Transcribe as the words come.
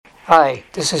Hi,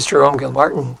 this is Jerome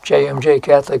Gilmartin, JMJ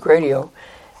Catholic Radio,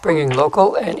 bringing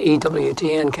local and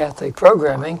EWTN Catholic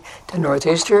programming to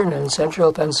northeastern and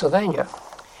central Pennsylvania.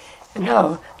 And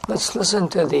now, let's listen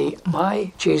to the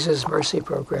My Jesus Mercy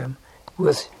program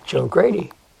with Joe Grady.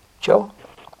 Joe?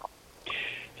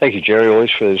 Thank you, Jerry,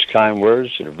 always for those kind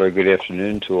words, and a very good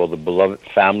afternoon to all the beloved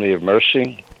family of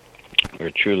Mercy. We're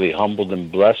truly humbled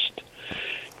and blessed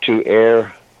to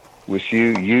air with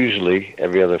you usually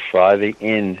every other Friday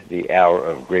in the hour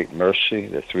of great mercy,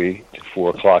 the 3 to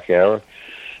 4 o'clock hour,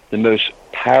 the most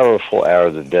powerful hour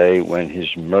of the day when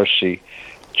his mercy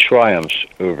triumphs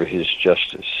over his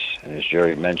justice. And as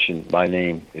Jerry mentioned, my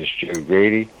name is Joe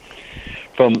Grady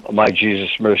from My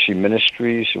Jesus Mercy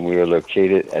Ministries, and we are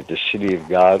located at the City of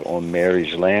God on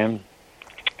Mary's Land,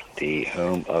 the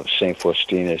home of St.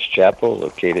 Faustina's Chapel,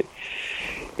 located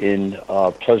in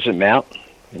Pleasant Mount,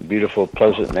 in beautiful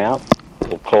Pleasant Mount. A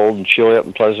little cold and chilly up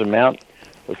in Pleasant Mount,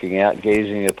 looking out,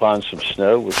 gazing upon some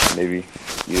snow, which maybe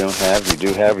you don't have, you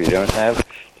do have, or you don't have,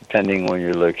 depending on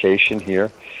your location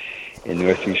here in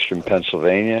northeastern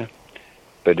Pennsylvania.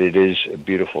 But it is a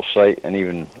beautiful sight, and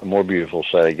even a more beautiful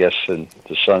sight, I guess, than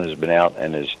the sun has been out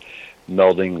and is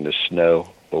melting the snow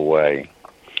away.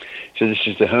 So this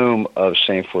is the home of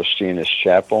St. Faustina's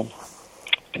Chapel,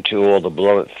 and to all the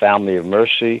beloved family of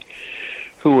Mercy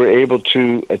who were able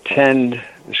to attend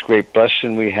this great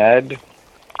blessing we had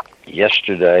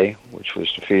yesterday, which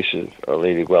was the Feast of Our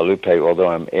Lady of Guadalupe, although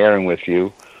I'm airing with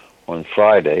you on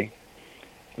Friday.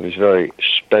 It was a very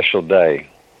special day,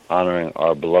 honoring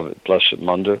our beloved Blessed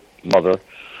Mother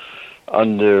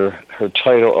under her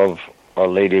title of Our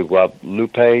Lady of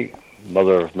Guadalupe,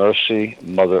 Mother of Mercy,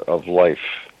 Mother of Life.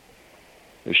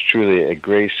 It was truly a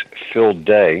grace-filled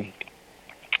day,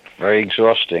 very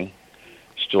exhausting,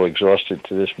 still exhausted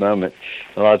to this moment.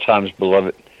 A lot of times,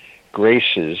 beloved,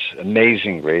 graces,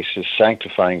 amazing graces,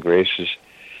 sanctifying graces,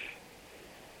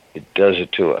 it does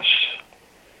it to us.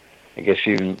 I guess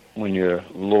even when you're a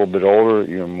little bit older,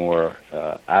 you're more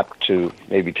apt to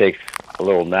maybe take a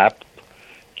little nap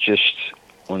just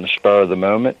on the spur of the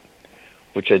moment,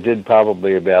 which I did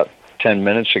probably about 10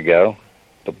 minutes ago.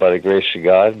 But by the grace of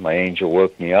God, my angel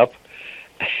woke me up,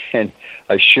 and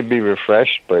I should be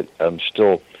refreshed, but I'm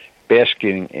still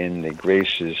basking in the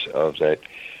graces of that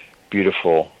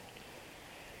beautiful,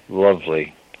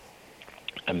 lovely,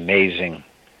 amazing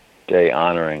day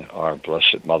honoring our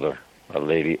Blessed Mother, Our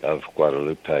Lady of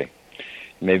Guadalupe.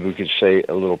 Maybe we could say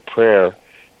a little prayer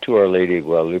to Our Lady of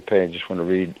Guadalupe. I just want to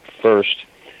read first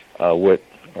what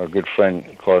our good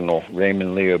friend Cardinal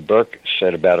Raymond Leo Burke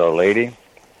said about Our Lady.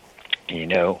 You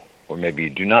know, or maybe you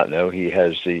do not know, he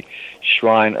has the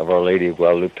Shrine of Our Lady of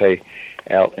Guadalupe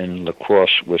out in La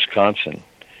Crosse, Wisconsin.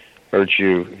 Urge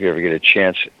you, if you ever get a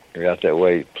chance, you're out that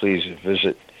way, please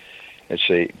visit. It's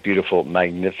a beautiful,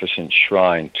 magnificent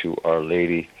shrine to Our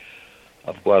Lady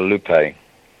of Guadalupe.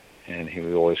 And he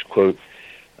would always quote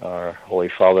our Holy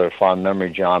Father of fond memory,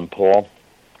 John Paul,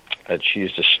 that she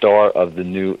is the star of the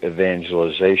new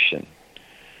evangelization.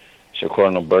 So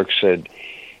Cardinal Burke said,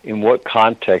 in what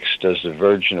context does the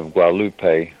Virgin of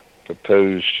Guadalupe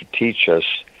propose to teach us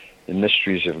the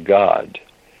mysteries of God,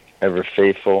 ever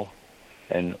faithful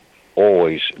and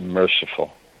always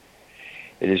merciful?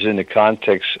 It is in the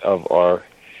context of our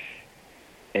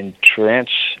entrance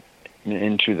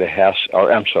into the house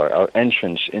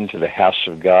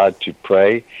of God to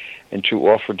pray and to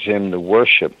offer to Him the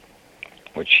worship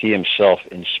which He Himself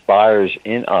inspires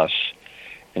in us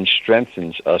and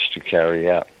strengthens us to carry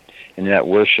out. And in that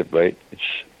worship, right, it's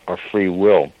our free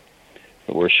will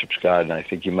that worships God. And I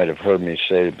think you might have heard me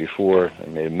say it before. I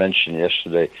made a mention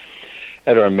yesterday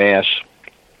at our Mass.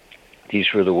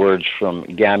 These were the words from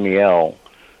Gamaliel,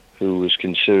 who was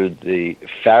considered the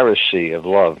Pharisee of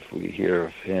love. We hear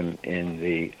of him in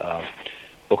the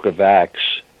book of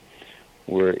Acts,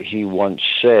 where he once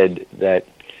said that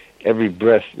every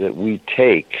breath that we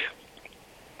take,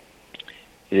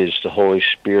 it is the Holy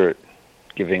Spirit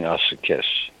giving us a kiss.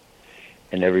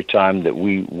 And every time that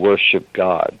we worship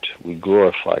God, we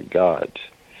glorify God,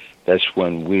 that's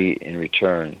when we, in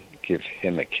return, give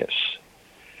Him a kiss.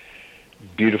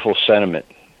 Beautiful sentiment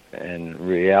and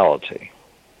reality,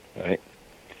 right?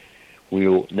 We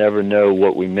will never know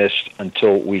what we missed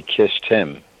until we kissed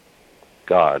Him,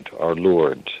 God, our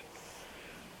Lord,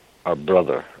 our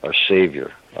brother, our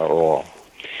Savior, our all.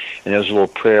 And there's a little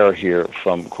prayer here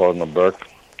from Cardinal Burke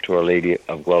to Our Lady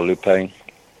of Guadalupe.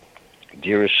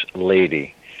 Dearest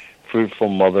Lady, fruitful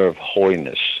Mother of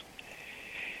Holiness,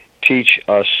 teach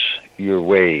us your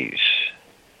ways,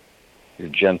 your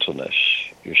gentleness,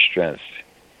 your strength.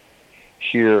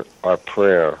 Hear our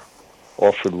prayer,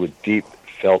 offered with deep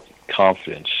felt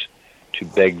confidence to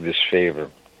beg this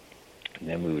favor. And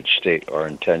then we would state our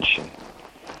intention,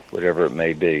 whatever it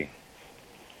may be.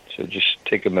 So just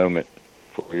take a moment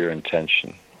for your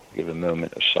intention. Give a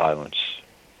moment of silence.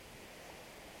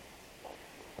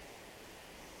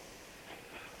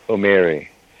 O Mary,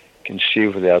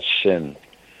 conceived without sin,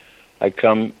 I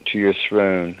come to your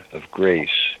throne of grace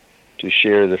to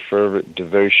share the fervent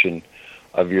devotion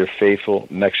of your faithful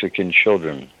Mexican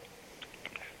children,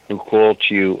 who call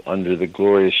to you under the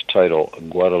glorious title of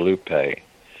Guadalupe,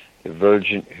 the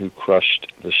Virgin who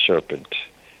crushed the serpent.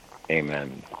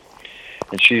 Amen.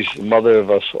 And she's the mother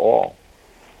of us all.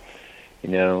 You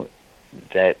know,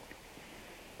 that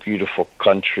beautiful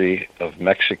country of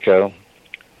Mexico,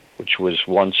 which was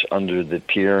once under the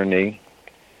tyranny,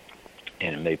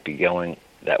 and it may be going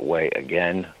that way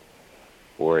again,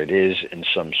 or it is in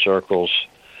some circles,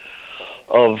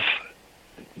 of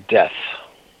death,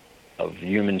 of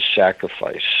human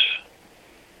sacrifice.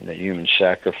 And that human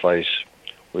sacrifice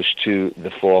was to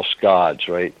the false gods,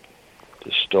 right?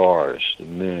 The stars, the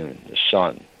moon, the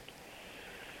sun.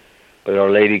 But Our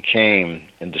Lady came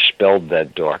and dispelled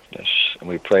that darkness. And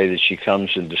we pray that she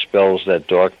comes and dispels that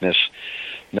darkness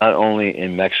not only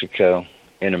in Mexico,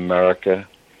 in America,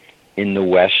 in the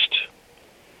West,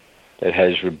 that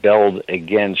has rebelled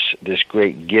against this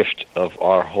great gift of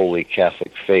our holy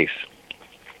Catholic faith.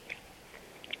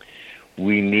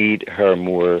 We need her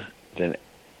more than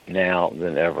now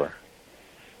than ever.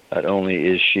 Not only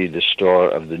is she the star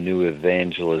of the new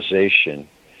evangelization,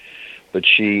 but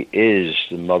she is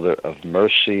the mother of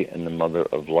mercy and the mother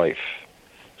of life.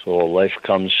 So all life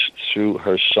comes through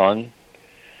her Son,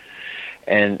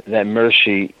 and that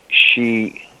mercy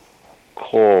she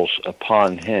calls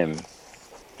upon him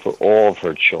for all of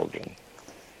her children.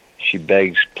 She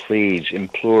begs, pleads,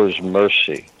 implores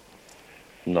mercy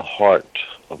from the heart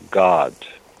of God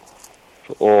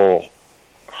for all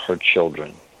her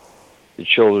children, the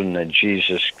children that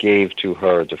Jesus gave to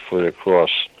her at the foot of the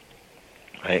cross,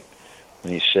 right?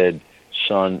 When he said,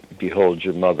 Son, behold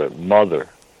your mother. Mother,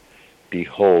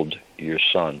 behold your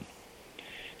son.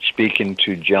 Speaking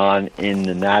to John in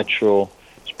the natural,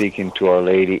 speaking to Our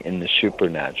Lady in the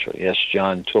supernatural. Yes,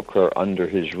 John took her under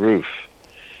his roof,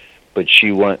 but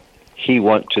he went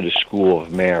to the school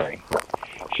of Mary.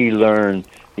 He learned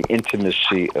the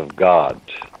intimacy of God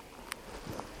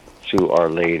through Our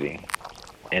Lady.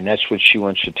 And that's what she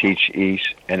wants to teach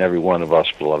each and every one of us,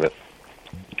 beloved,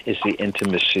 is the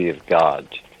intimacy of God,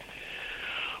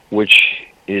 which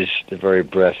is the very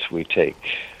breath we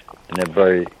take. And that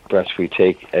very breath we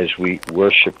take as we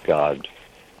worship God,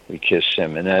 we kiss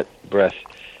him. And that breath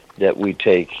that we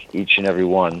take, each and every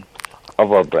one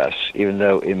of our breaths, even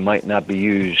though it might not be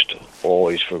used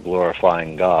always for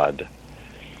glorifying God,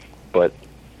 but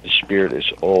the Spirit is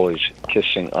always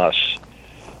kissing us,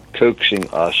 coaxing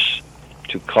us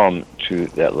to come to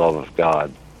that love of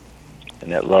God,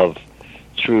 and that love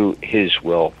through his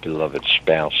well-beloved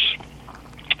spouse.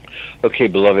 Okay,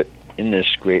 beloved, in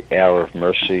this great hour of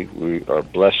mercy, we are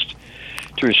blessed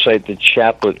to recite the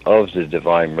chaplet of the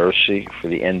Divine Mercy for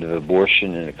the end of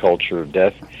abortion and the culture of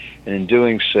death. And in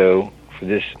doing so, for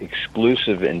this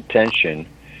exclusive intention,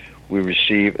 we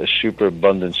receive a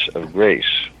superabundance of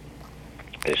grace.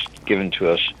 It's given to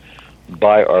us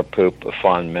by our Pope of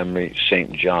fond memory,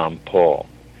 St. John Paul.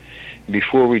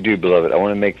 Before we do, beloved, I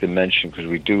want to make the mention, because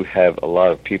we do have a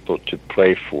lot of people to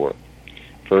pray for.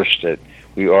 First, that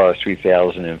we are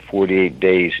 3,048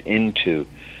 days into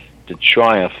the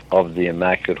triumph of the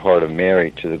Immaculate Heart of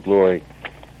Mary to the glory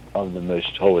of the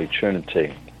Most Holy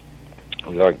Trinity.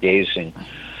 We are gazing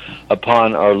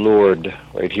upon our Lord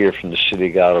right here from the city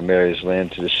of God of Mary's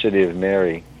land to the city of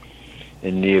Mary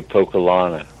in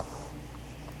Neopokalana,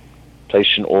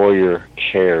 placing all your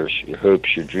cares, your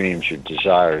hopes, your dreams, your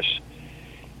desires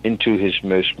into his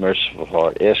most merciful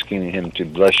heart, asking him to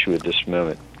bless you at this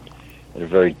moment in a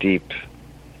very deep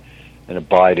and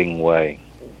abiding way,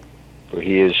 for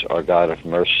he is our God of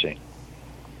mercy.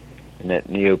 And that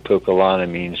Neopokalana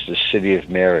means the city of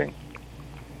Mary.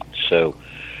 So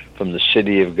from the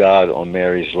city of God on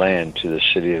Mary's land to the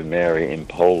city of Mary in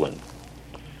Poland,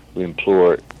 we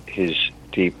implore his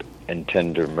deep and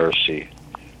tender mercy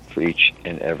for each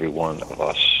and every one of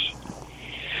us.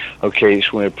 Okay, so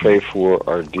we're going to pray for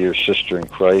our dear sister in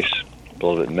Christ,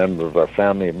 beloved member of our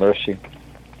family of mercy,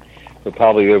 for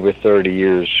probably over 30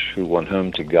 years, who went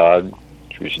home to God.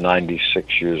 She was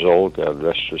 96 years old, God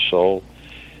rest her soul.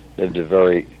 Lived a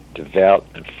very devout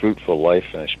and fruitful life,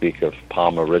 and I speak of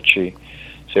Palma Ritchie.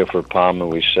 So for Palma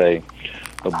we say,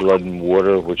 O blood and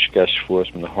water which gush forth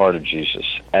from the heart of Jesus,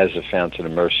 as a fountain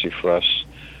of mercy for us,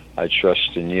 I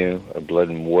trust in you, O blood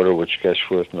and water which gush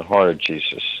forth from the heart of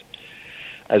Jesus,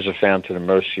 As a fountain of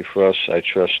mercy for us, I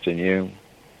trust in you.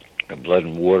 The blood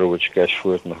and water which gush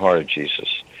forth in the heart of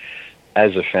Jesus.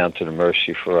 As a fountain of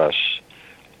mercy for us,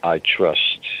 I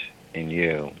trust in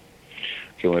you.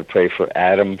 Okay, we pray for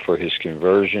Adam for his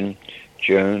conversion.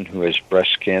 Joan, who has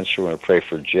breast cancer. We want to pray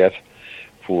for Jeff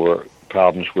for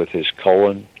problems with his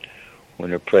colon. We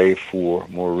want to pray for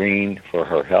Maureen for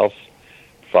her health.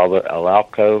 Father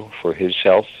Alalco for his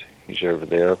health. He's over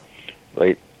there,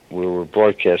 right where we're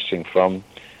broadcasting from,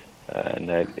 and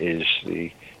that is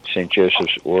the St.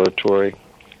 Joseph's Oratory.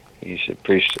 He's a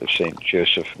priest of St.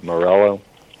 Joseph Morello.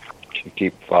 So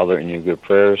keep Father in your good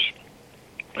prayers.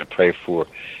 I pray for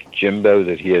Jimbo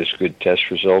that he has good test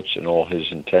results in all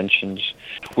his intentions.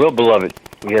 Well, beloved,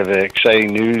 we have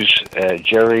exciting news.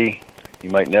 Jerry, you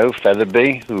might know,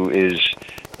 Featherby, who is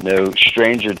no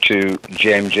stranger to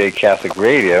JMJ Catholic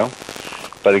Radio,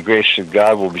 by the grace of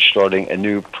God, will be starting a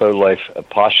new pro-life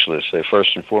apostolate. So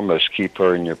first and foremost, keep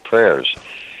her in your prayers.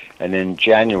 And in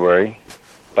January,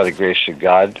 by the grace of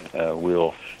God,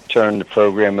 we'll turn the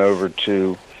program over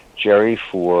to Jerry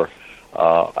for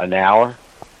an hour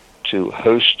to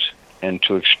host and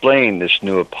to explain this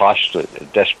new apostolate, a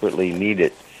desperately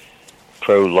needed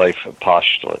pro-life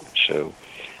apostolate. So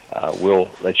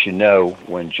we'll let you know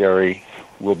when Jerry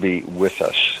will be with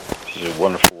us. She's a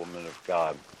wonderful woman of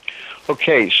God.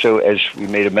 Okay, so as we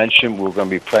made a mention, we're going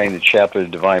to be praying the Chaplet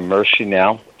of Divine Mercy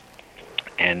now.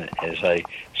 And as I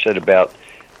said about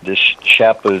this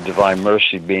Chaplet of Divine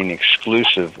Mercy being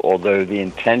exclusive, although the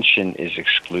intention is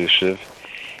exclusive,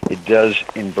 it does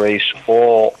embrace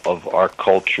all of our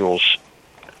cultural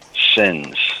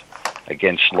sins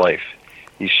against life.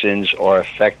 These sins are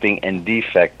affecting and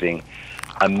defecting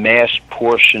a mass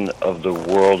portion of the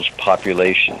world's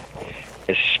population,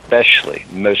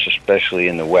 most especially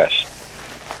in the West.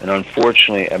 And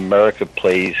unfortunately, America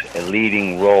plays a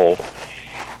leading role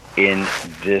in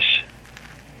this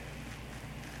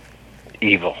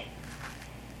evil.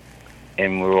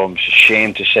 And we're almost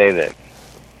ashamed to say that,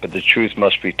 but the truth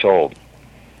must be told.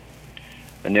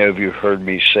 I know of you heard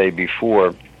me say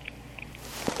before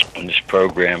in this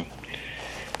program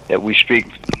that we speak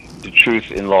the truth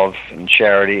in love and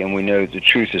charity, and we know the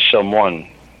truth is someone,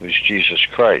 who's Jesus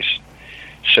Christ.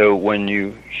 So when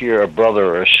you hear a brother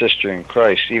or a sister in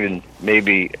Christ, even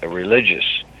maybe a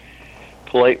religious,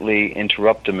 politely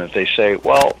interrupt them if they say,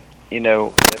 well, you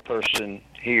know, that person,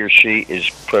 he or she is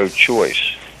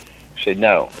pro-choice. Say,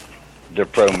 no, they're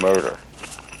pro-murder.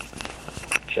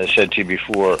 As I said to you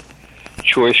before,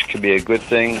 choice can be a good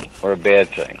thing or a bad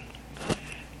thing.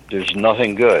 There's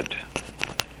nothing good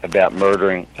about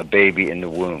murdering a baby in the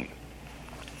womb.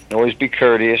 Always be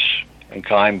courteous and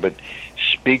kind, but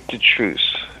speak the truth,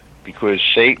 because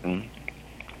Satan,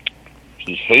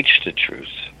 he hates the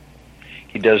truth.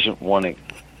 He doesn't want it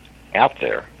out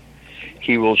there.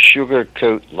 He will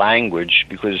sugarcoat language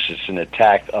because it's an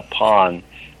attack upon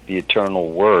the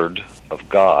eternal word of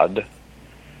God.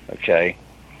 Okay?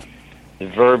 The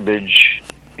verbiage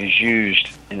is used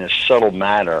in a subtle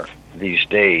manner these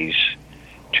days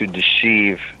to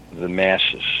deceive the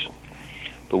masses.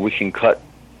 But we can cut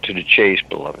to the chase,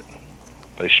 beloved,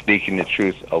 by speaking the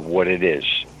truth of what it is.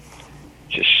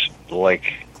 Just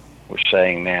like we're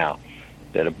saying now,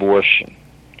 that abortion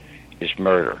is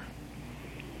murder.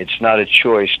 It's not a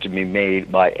choice to be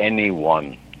made by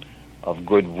anyone of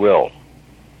goodwill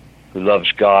who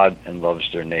loves God and loves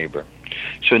their neighbor.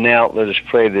 So now let us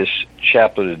pray this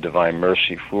Chaplet of Divine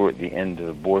Mercy for the end of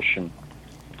abortion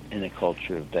in the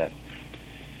culture of death.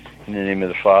 In the name of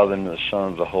the Father, and of the Son,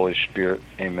 and of the Holy Spirit,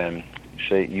 amen.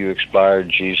 Say, you expired,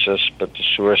 Jesus, but the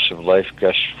source of life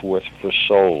gushed forth for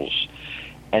souls,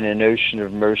 and an ocean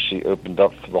of mercy opened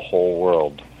up for the whole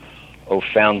world. O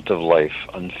fount of life,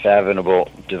 unfathomable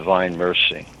divine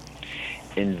mercy,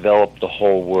 envelop the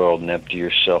whole world and empty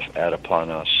yourself out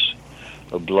upon us.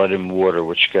 O blood and water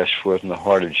which gush forth in the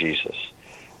heart of Jesus,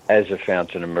 as a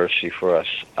fountain of mercy for us,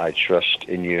 I trust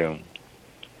in you.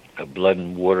 O blood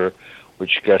and water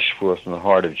which gush forth in the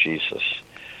heart of Jesus,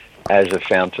 as a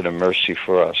fountain of mercy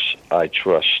for us, I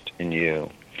trust in you.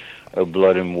 O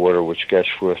blood and water which gush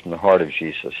forth in the heart of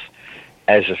Jesus,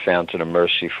 as a fountain of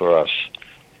mercy for us,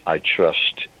 I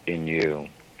trust in you.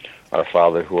 Our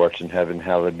Father, who art in heaven,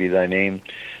 hallowed be thy name.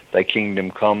 Thy kingdom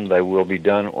come, thy will be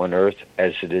done on earth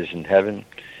as it is in heaven.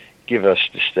 Give us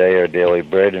this day our daily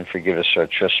bread, and forgive us our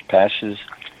trespasses,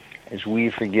 as we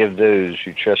forgive those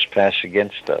who trespass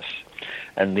against us.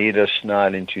 And lead us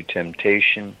not into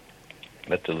temptation,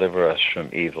 but deliver us from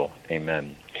evil.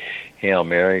 Amen. Hail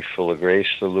Mary, full of grace,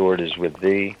 the Lord is with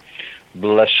thee.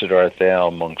 Blessed art thou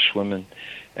amongst women,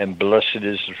 and blessed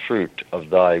is the fruit of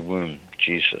thy womb,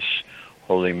 Jesus.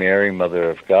 Holy Mary, Mother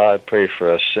of God, pray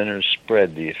for us sinners.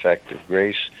 Spread the effective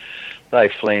grace, thy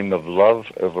flame of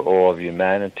love over all of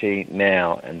humanity,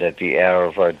 now and at the hour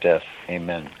of our death.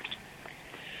 Amen.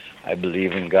 I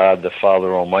believe in God, the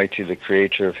Father Almighty, the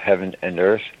Creator of heaven and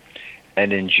earth,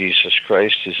 and in Jesus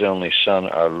Christ, his only Son,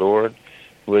 our Lord,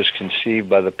 who was conceived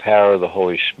by the power of the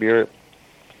Holy Spirit,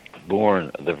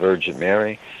 born of the Virgin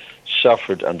Mary,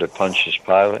 suffered under Pontius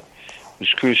Pilate,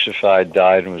 was crucified,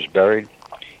 died, and was buried.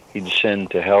 He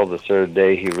descended to hell. The third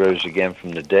day he rose again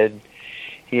from the dead.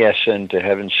 He ascended to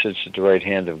heaven, sits at the right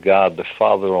hand of God, the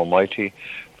Father Almighty.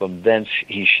 From thence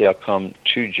he shall come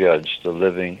to judge the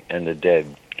living and the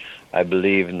dead. I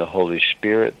believe in the Holy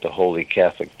Spirit, the Holy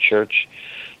Catholic Church,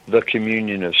 the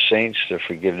communion of saints, the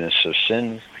forgiveness of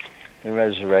sins, the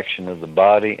resurrection of the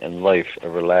body, and life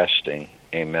everlasting.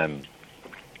 Amen.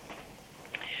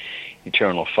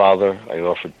 Eternal Father, I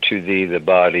offer to thee the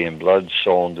body and blood,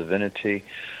 soul, and divinity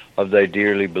of thy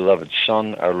dearly beloved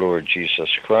Son, our Lord Jesus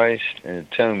Christ, in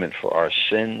atonement for our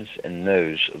sins and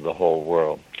those of the whole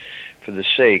world. For the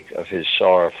sake of his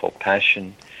sorrowful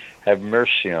passion, have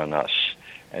mercy on us,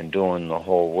 and on the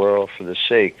whole world. For the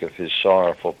sake of his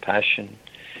sorrowful passion,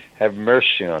 have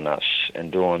mercy on us,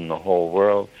 and on the whole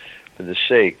world. For the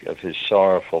sake of his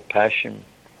sorrowful passion,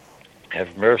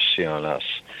 have mercy on us,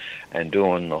 and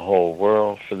on the whole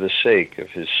world. For the sake of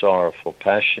his sorrowful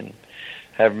passion,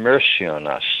 have mercy on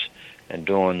us, and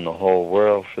on the whole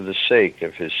world. For the sake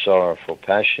of his sorrowful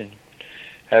passion,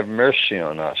 have mercy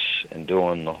on us, and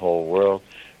on the whole world.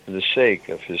 For the sake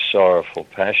of his sorrowful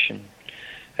passion,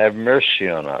 have mercy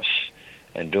on us,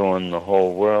 and on the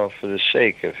whole world. For the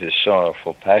sake of his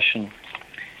sorrowful passion,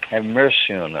 have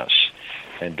mercy on us,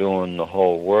 and on the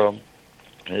whole world.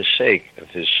 For the sake of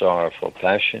his sorrowful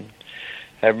passion,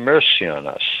 have mercy on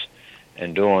us,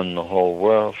 and on the whole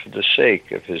world. For the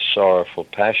sake of his sorrowful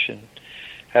passion,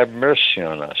 have mercy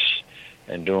on us,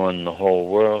 and on the whole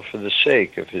world. For the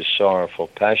sake of his sorrowful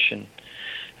passion,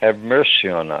 have mercy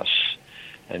on us,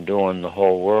 and on the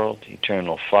whole world.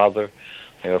 Eternal Father,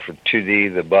 I offer to thee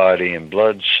the body and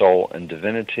blood, soul, and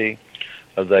divinity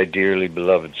of thy dearly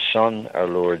beloved Son, our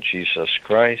Lord Jesus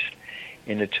Christ,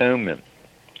 in atonement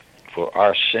for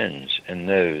our sins and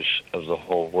those of the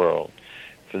whole world.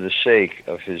 For the sake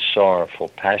of his sorrowful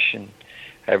passion,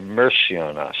 have mercy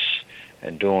on us,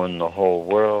 and on the whole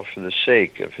world. For the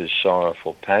sake of his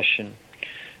sorrowful passion,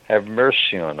 have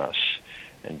mercy on us,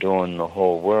 and on the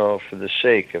whole world. For the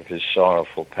sake of his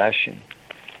sorrowful passion,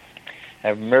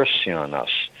 have mercy on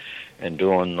us, and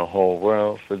on the whole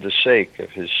world. For the sake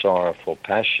of his sorrowful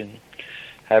passion,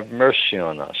 have mercy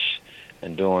on us,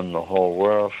 and on the whole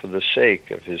world. For the sake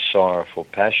of his sorrowful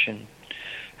passion,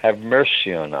 have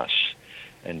mercy on us,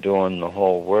 and on the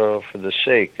whole world. For the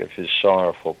sake of his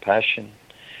sorrowful passion,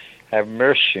 have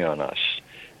mercy on us,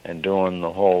 and on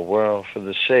the whole world. For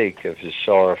the sake of his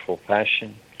sorrowful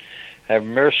passion, have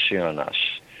mercy on us,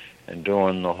 and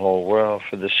on the whole world.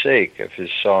 For the sake of his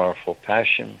sorrowful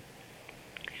passion,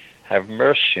 have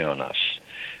mercy on us,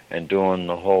 and on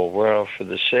the whole world. For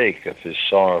the sake of his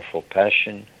sorrowful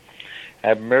passion,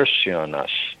 have mercy on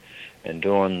us, and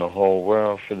on the whole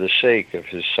world. For the sake of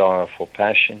his sorrowful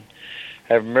passion,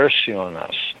 have mercy on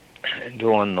us, and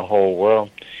on the whole world.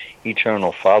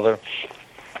 Eternal Father,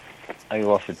 I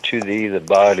offer to thee the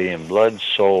body and blood,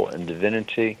 soul, and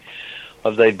divinity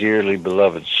of thy dearly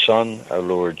beloved Son, our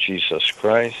Lord Jesus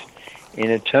Christ, in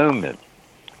atonement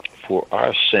for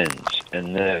our sins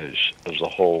and those of the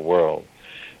whole world.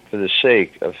 For the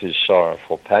sake of his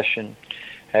sorrowful passion,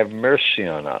 have mercy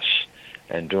on us,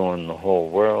 and on the whole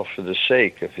world. For the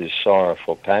sake of his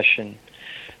sorrowful passion,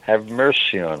 have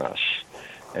mercy on us,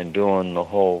 and on the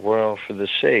whole world. For the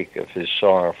sake of his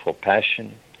sorrowful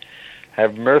passion,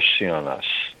 have mercy on us,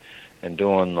 and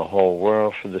on the whole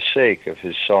world. For the sake of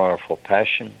his sorrowful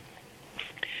passion,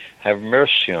 have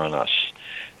mercy on us,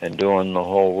 and on the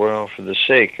whole world. For the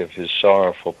sake of his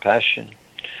sorrowful passion,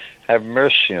 have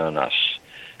mercy on us,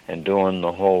 and on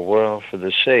the whole world. For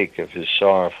the sake of his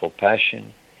sorrowful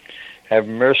passion, have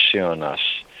mercy on us,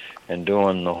 and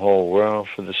on the whole world.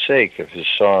 For the sake of his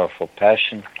sorrowful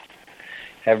passion,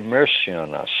 have mercy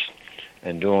on us,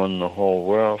 and on the whole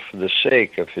world. For the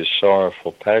sake of his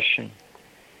sorrowful passion,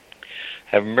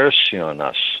 have mercy on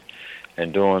us,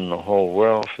 and on the whole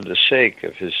world. For the sake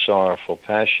of his sorrowful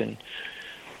passion,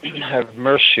 have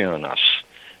mercy on us,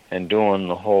 and on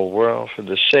the whole world. For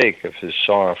the sake of his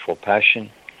sorrowful passion,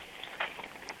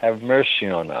 have mercy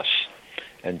on us,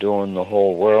 and on the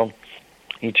whole world.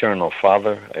 Eternal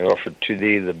Father, I offer to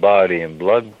thee the body and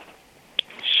blood,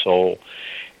 soul,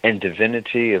 and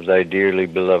divinity of thy dearly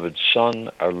beloved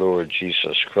Son, our Lord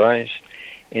Jesus Christ,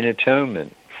 in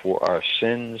atonement for our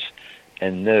sins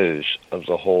and those of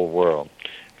the whole world.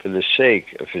 For the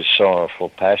sake of his sorrowful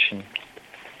passion,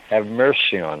 have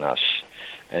mercy on us,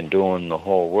 and on the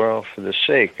whole world. For the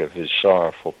sake of his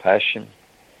sorrowful passion,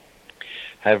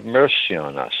 have mercy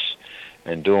on us,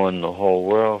 and on the whole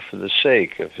world. For the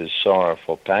sake of his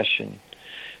sorrowful passion,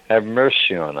 have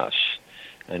mercy on us,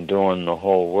 and on the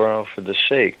whole world. For the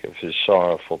sake of his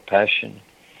sorrowful passion,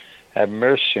 have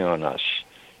mercy on us,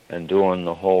 and on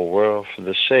the whole world. For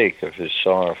the sake of his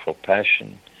sorrowful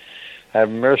passion, have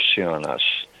mercy on us,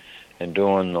 and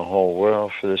on the whole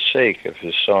world. For the sake of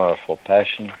his sorrowful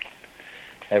passion,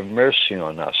 have mercy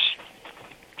on us,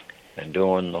 and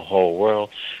on the whole world.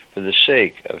 For the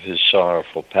sake of his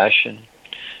sorrowful passion,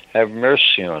 have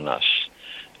mercy on us,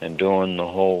 and on the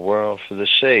whole world. For the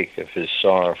sake of his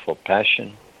sorrowful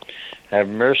passion, have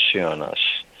mercy on us,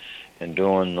 and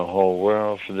on the whole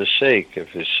world. For the sake of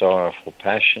his sorrowful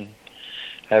passion,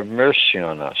 have mercy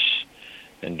on us,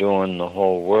 and on the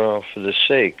whole world. For the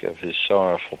sake of his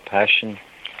sorrowful passion,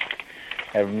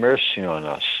 have mercy on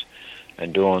us,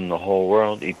 and on the whole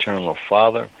world. Eternal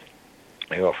Father,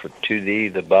 I offer to thee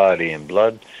the body and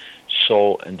blood,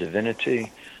 soul and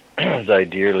divinity, thy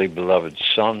dearly beloved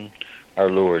Son, our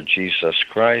Lord Jesus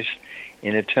Christ,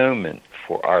 in atonement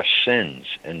for our sins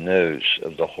and those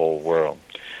of the whole world.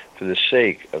 For the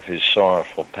sake of his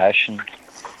sorrowful passion,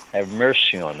 have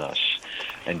mercy on us,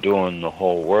 and on the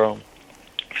whole world.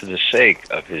 For the sake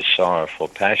of his sorrowful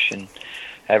passion,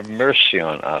 have mercy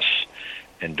on us,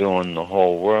 and on the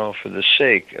whole world. For the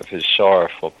sake of his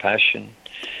sorrowful passion,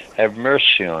 have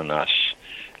mercy on us,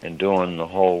 and on the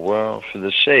whole world. For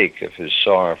the sake of his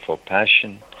sorrowful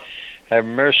passion, have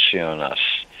mercy on us,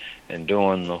 and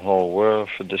on the whole world.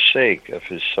 For the sake of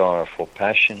his sorrowful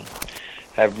passion,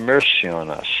 have mercy on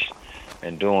us,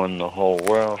 and on the whole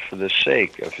world. For the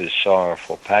sake of his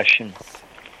sorrowful passion,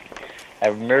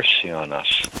 have mercy on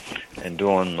us, and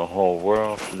on the whole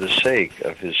world. For the sake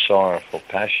of his sorrowful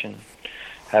passion,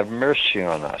 have mercy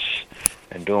on us,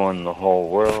 and on the whole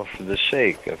world. For the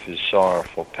sake of his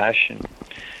sorrowful passion,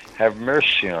 have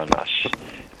mercy on us,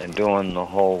 and on the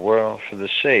whole world. For the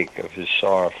sake of his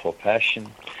sorrowful passion,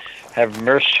 have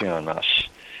mercy on us,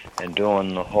 and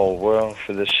on the whole world.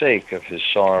 For the sake of his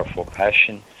sorrowful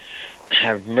passion,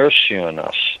 have mercy on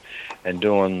us, and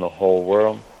on the whole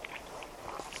world.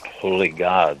 Holy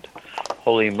God,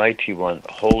 Holy Mighty One,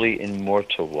 Holy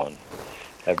Immortal One,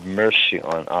 have mercy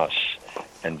on us,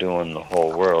 and on the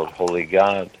whole world. Holy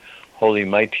God, Holy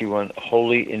Mighty One,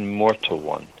 Holy Immortal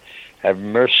One, have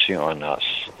mercy on us,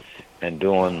 and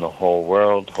on the whole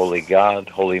world. Holy God,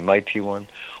 Holy Mighty One,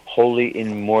 Holy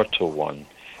Immortal One,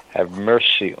 have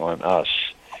mercy on us,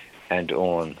 and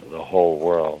on the whole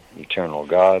world. Eternal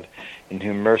God, in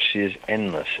whom mercy is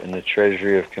endless, and the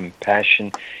treasury of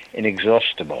compassion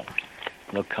inexhaustible,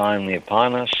 look kindly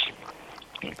upon us,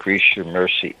 increase your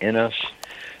mercy in us,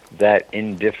 that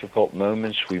in difficult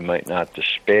moments we might not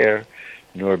despair,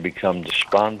 nor become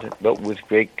despondent, but with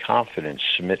great confidence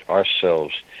submit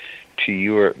ourselves to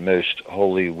your most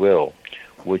holy will,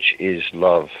 which is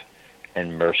love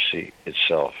and mercy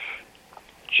itself.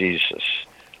 Jesus,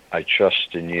 I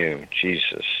trust in you.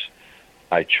 Jesus,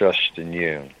 I trust in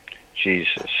you.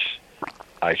 Jesus,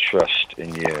 I trust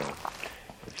in you.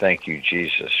 Thank you,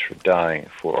 Jesus, for dying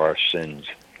for our sins.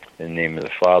 In the name of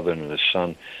the Father, and of the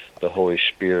Son, the Holy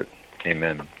Spirit.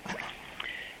 Amen.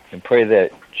 And pray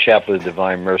that Chaplet of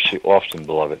Divine Mercy often,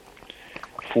 beloved,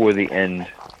 for the end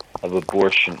of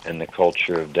abortion and the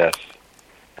culture of death,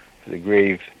 for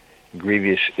the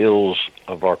grievous ills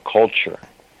of our culture,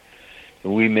 that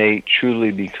we may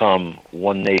truly become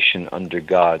one nation under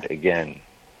God again,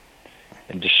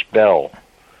 and dispel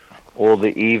all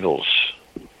the evils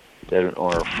that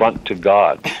are an affront to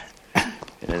God.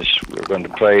 And as we're going to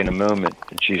pray in a moment,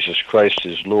 that Jesus Christ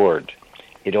is Lord,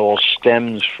 it all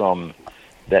stems from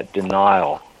that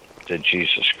denial that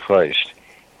Jesus Christ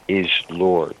is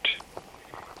Lord.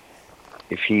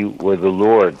 If he were the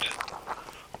Lord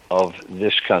of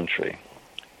this country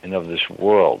and of this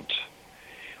world,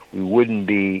 we wouldn't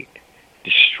be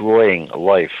destroying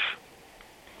life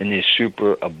in the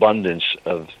superabundance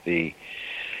of the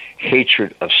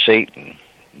hatred of Satan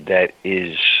that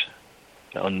is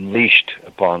unleashed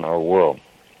upon our world.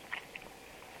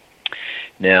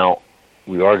 Now,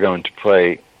 we are going to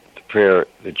pray the prayer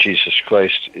that Jesus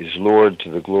Christ is Lord to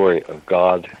the glory of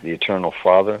God, the Eternal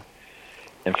Father,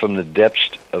 and from the depths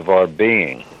of our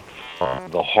being,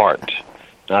 the heart,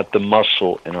 not the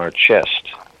muscle in our chest,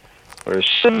 or a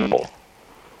symbol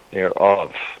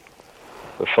thereof,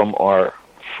 but from our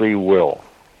free will,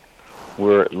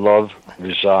 where love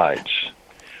resides.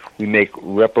 We make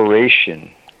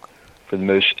reparation for the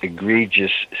most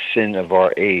egregious sin of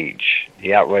our age,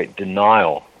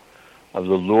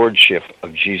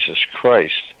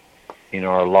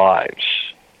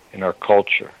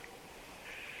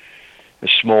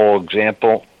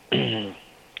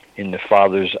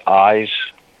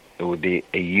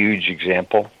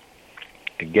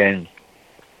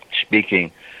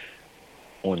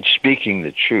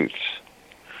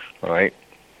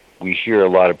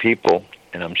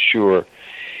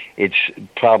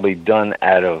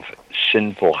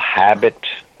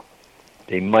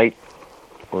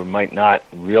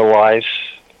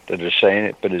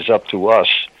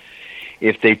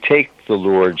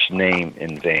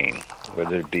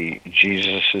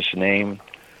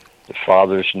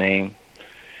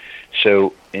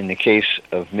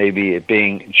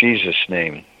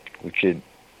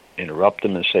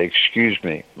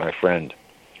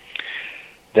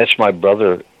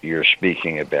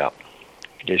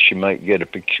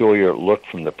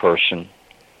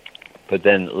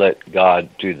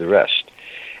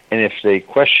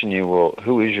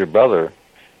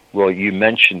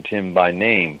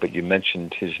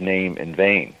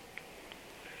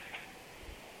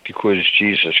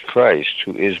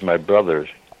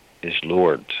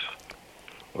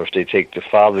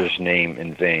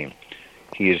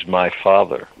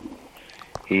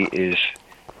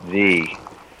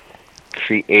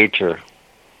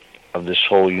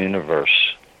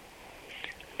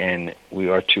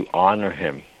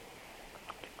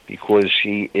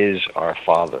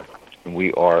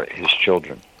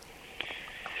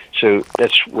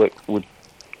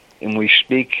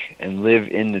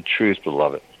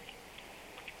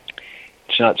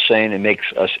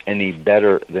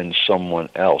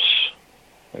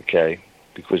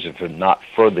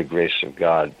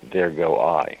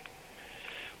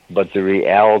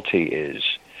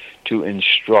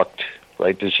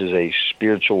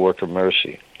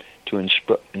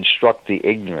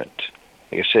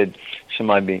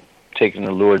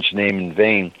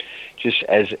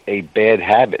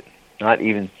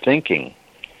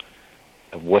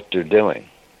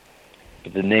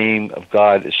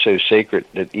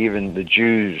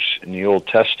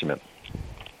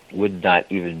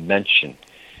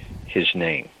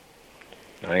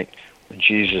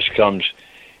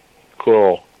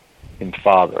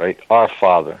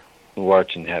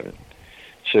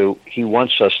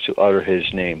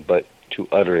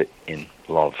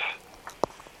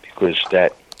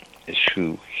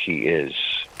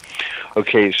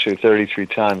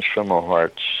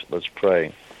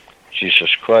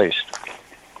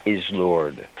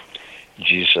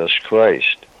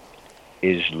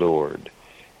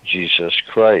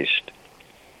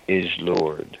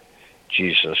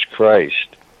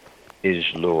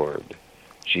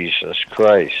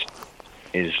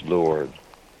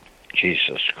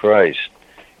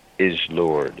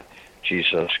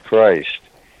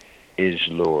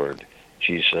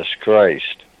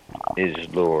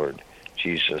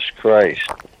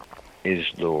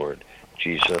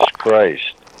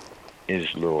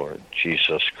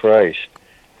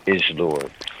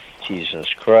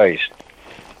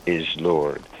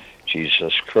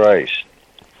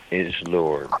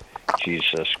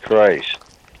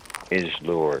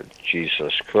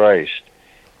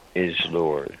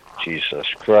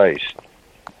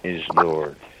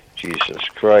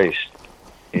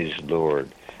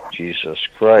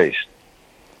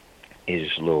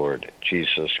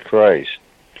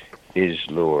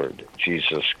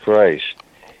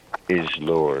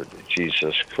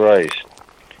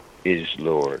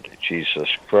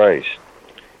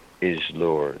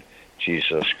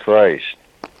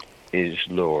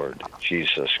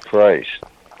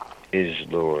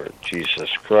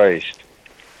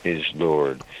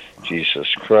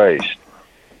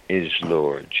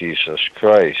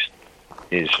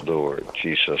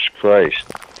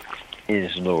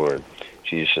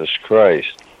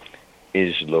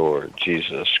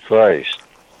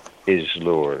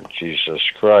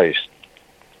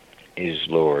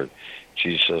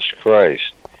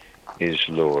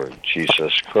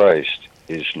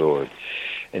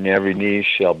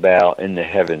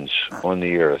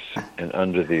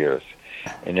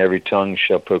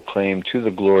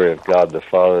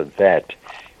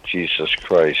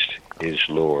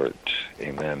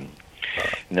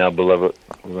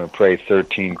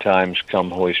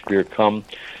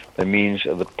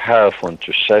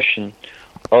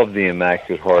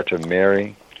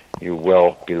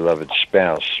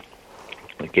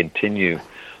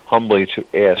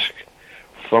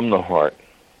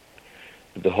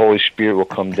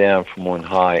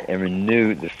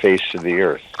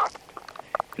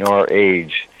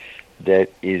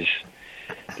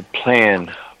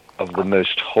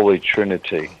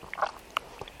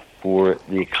 for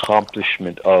the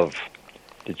accomplishment of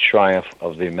the triumph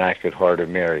of the Immaculate Heart of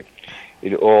Mary.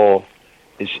 It all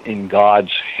is in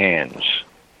God's hands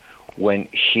when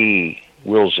He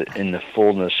wills it in the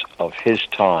fullness of His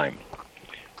time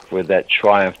for that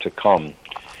triumph to come,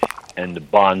 and the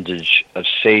bondage of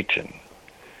Satan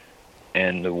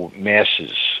and the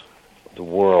masses, the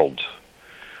world,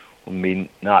 will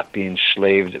not be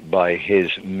enslaved by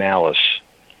his malice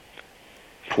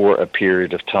for a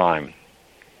period of time.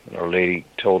 Our Lady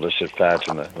told us at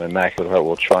Fatima, the Immaculate Heart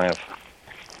will triumph,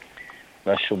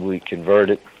 thus will be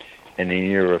converted, and the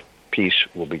year of peace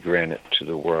will be granted to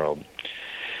the world.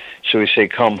 So we say,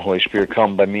 come, Holy Spirit,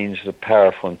 come by means of the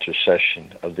powerful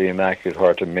intercession of the Immaculate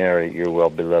Heart of Mary, your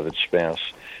well-beloved spouse.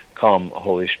 Come,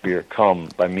 Holy Spirit, come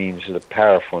by means of the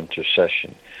powerful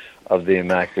intercession of the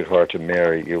Immaculate Heart of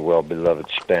Mary, your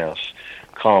well-beloved spouse.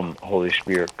 Come, Holy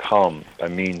Spirit, come by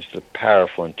means of the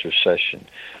powerful intercession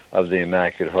of the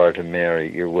Immaculate Heart of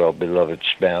Mary, your well-beloved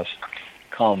spouse.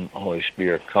 Come, Holy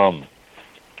Spirit, come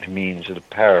by means of the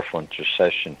powerful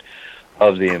intercession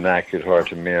of the Immaculate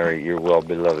Heart of Mary, your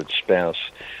well-beloved spouse.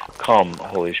 Come,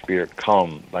 Holy Spirit,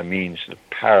 come by means of the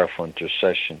powerful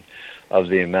intercession of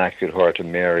the Immaculate Heart of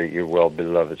Mary, your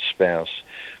well-beloved spouse.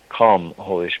 Come,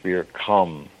 Holy Spirit,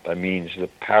 come by means of the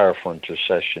powerful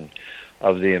intercession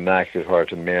of the Immaculate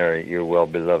Heart of Mary, your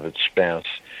well-beloved spouse.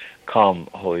 Come,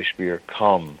 Holy Spirit,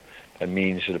 come by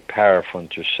means of the powerful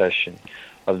intercession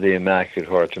of the Immaculate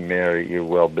Heart of Mary, your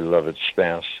well-beloved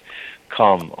spouse.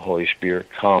 Come, Holy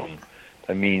Spirit, come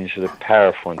by means of the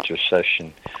powerful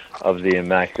intercession of the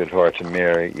Immaculate Heart of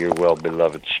Mary, your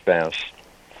well-beloved spouse.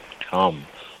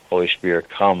 Come, Holy Spirit,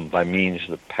 come by means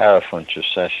of the powerful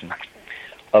intercession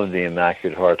of the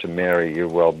Immaculate Heart of Mary, your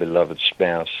well-beloved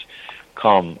spouse.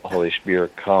 Come, Holy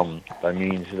Spirit, come by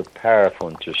means of the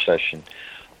powerful intercession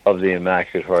of the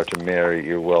Immaculate Heart of Mary,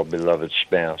 your well-beloved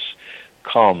spouse.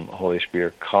 Come, Holy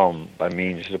Spirit, come by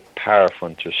means of the powerful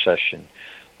intercession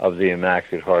of the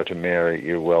Immaculate Heart of Mary,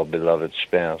 your well-beloved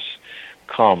spouse.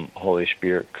 Come, Holy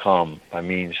Spirit, come by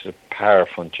means of the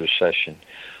powerful intercession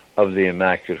of the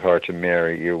Immaculate Heart of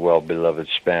Mary, your well-beloved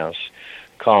spouse.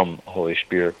 Come, Holy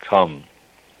Spirit, come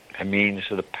by means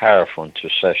of the powerful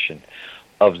intercession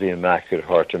of the Immaculate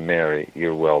Heart of Mary,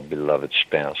 your well-beloved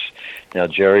spouse. Now,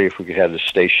 Jerry, if we could have the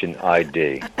station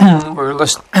ID. We're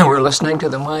listening to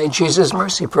the My Jesus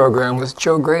Mercy program with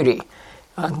Joe Grady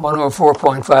on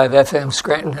 104.5 FM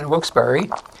Scranton and Wilkes-Barre,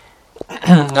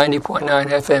 90.9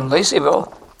 FM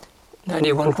Laceyville,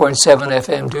 91.7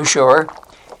 FM Dushore,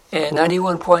 and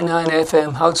 91.9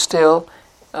 FM Houtzdale,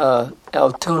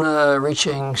 Altoona,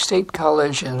 reaching State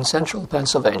College in central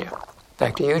Pennsylvania.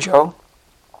 Back to you, Joe.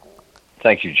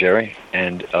 Thank you, Jerry.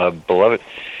 And beloved,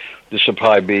 this will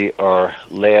probably be our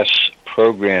last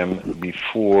program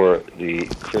before the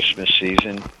Christmas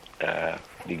season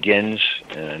begins.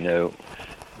 And I know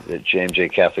that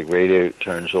JMJ Catholic Radio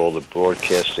turns all the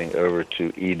broadcasting over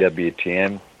to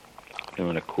EWTN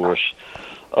during the course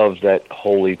of that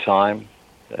holy time,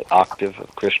 that octave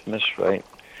of Christmas, right,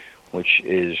 which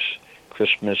is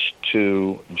Christmas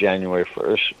to January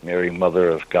 1st, Mary, Mother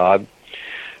of God.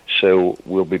 So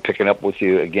we'll be picking up with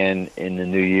you again in the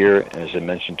new year. As I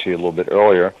mentioned to you a little bit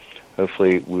earlier,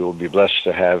 hopefully we will be blessed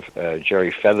to have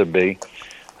Jerry Featherby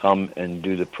come and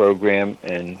do the program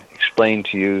and explain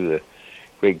to you the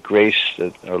great grace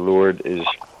that our Lord is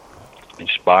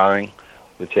inspiring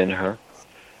within her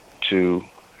to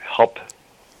help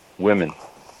women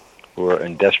who are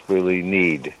in desperately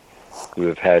need, who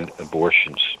have had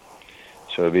abortions.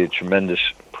 So it'll be a tremendous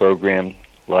program,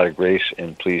 a lot of grace,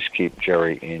 and please keep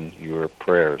Jerry in your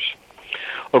prayers.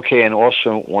 Okay, and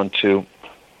also want to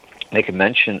make a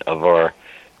mention of our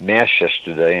Mass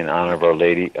yesterday in honor of Our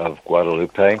Lady of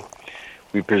Guadalupe.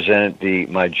 We presented the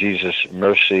My Jesus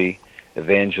Mercy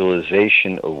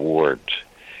Evangelization Awards,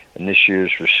 and this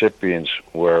year's recipients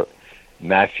were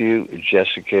Matthew,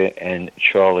 Jessica, and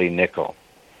Charlie Nickel.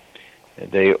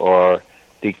 They are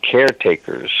the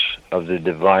caretakers of the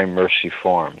Divine Mercy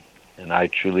Farm, and I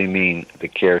truly mean the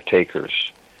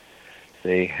caretakers.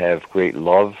 They have great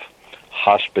love,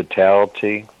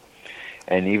 hospitality,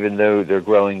 and even though they're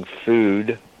growing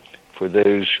food for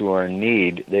those who are in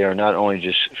need, they are not only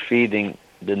just feeding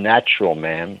the natural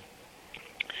man,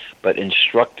 but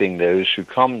instructing those who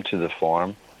come to the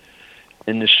farm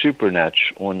in the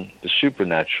supernatural, on the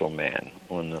supernatural man,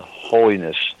 on the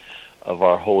holiness of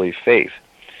our holy faith.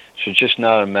 So it's just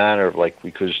not a matter of like,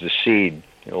 because the seed,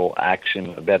 you'll ask him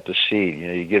about the seed. You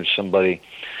know, you give somebody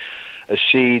a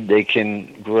seed, they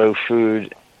can grow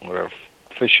food or a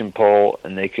fishing pole,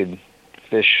 and they can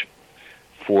fish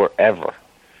forever,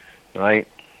 right?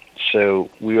 So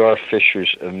we are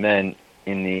fishers of men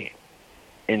in the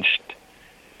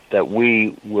that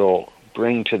we will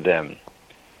bring to them,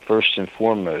 first and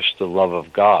foremost, the love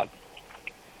of God,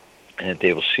 and that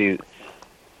they will see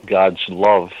God's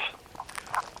love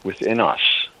within us,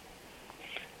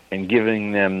 and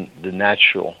giving them the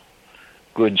natural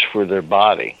goods for their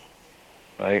body,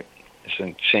 right?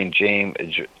 St. James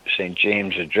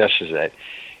addresses that,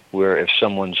 where if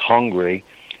someone's hungry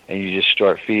and you just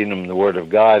start feeding them the Word of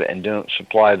God and don't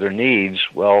supply their needs,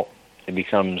 well, it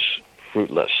becomes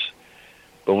fruitless.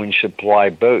 But when you supply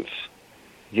both,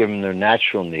 give them their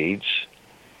natural needs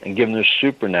and give them their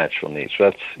supernatural needs. So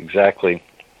that's exactly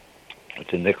what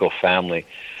the Nickel family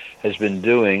has been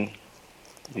doing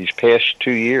these past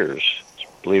 2 years,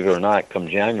 believe it or not, come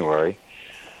January,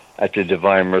 at the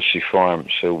Divine Mercy Farm.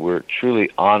 So we're truly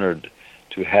honored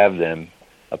to have them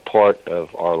a part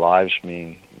of our lives,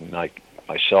 meaning like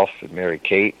myself and Mary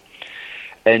Kate,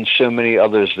 and so many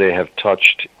others they have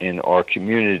touched in our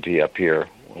community up here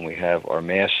when we have our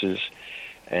masses,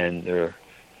 and their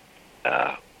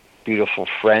beautiful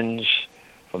friends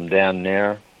from down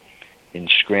there in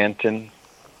Scranton,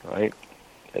 right,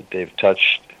 that they've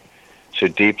touched so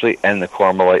deeply, and the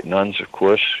Carmelite nuns, of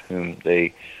course, whom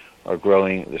they are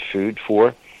growing the food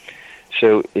for.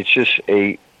 So it's just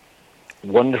a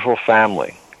wonderful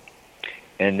family.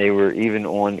 And they were even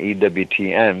on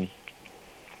EWTN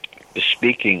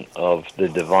speaking of the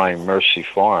Divine Mercy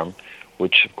Farm,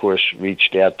 which of course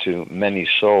reached out to many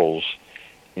souls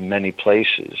in many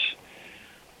places,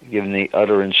 giving the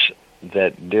utterance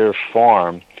that their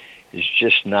farm is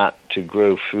just not to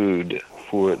grow food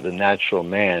for the natural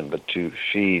man, but to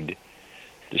feed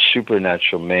the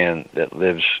supernatural man that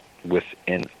lives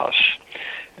within us.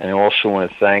 And I also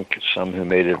want to thank some who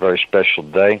made it a very special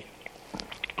day,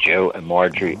 Joe and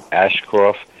Marjorie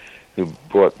Ashcroft, who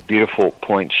brought beautiful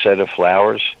poinsettia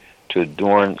flowers to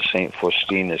adorn St.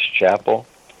 Faustina's Chapel,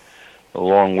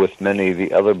 along with many of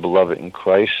the other beloved in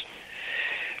Christ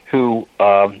who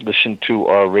listened to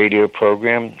our radio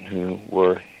program, who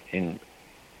were in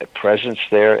presence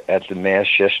there at the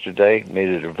Mass yesterday, made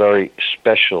it a very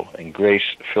special and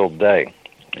grace-filled day.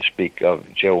 I speak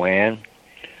of Joanne,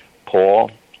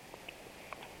 Paul,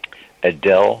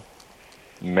 Adele,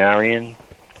 Marion,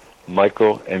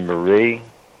 Michael and Marie,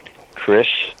 Chris,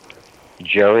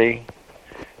 Jerry,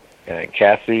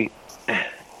 Kathy,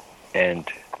 and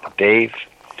Dave,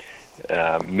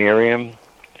 Miriam,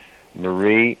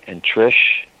 Marie, and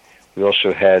Trish. We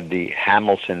also had the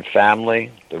Hamilton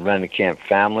family, the Rennekamp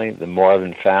family, the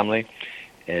Marvin family,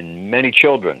 and many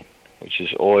children, which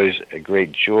is always a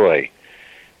great joy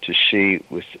to see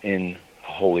within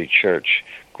Holy Church,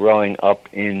 growing up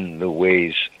in the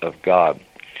ways of God.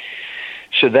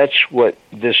 So that's what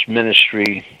this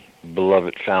ministry,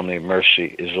 Beloved Family of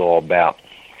Mercy, is all about,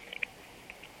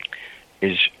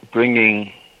 is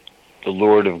bringing the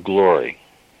Lord of Glory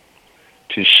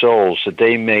to souls that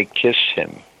they may kiss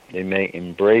Him, they may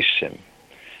embrace Him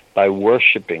by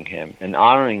worshiping Him and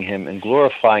honoring Him and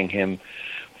glorifying Him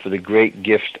for the great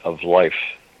gift of life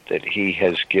that He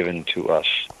has given to us.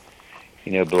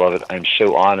 You know, beloved, I'm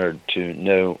so honored to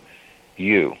know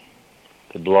you,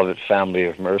 the Beloved Family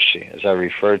of Mercy, as I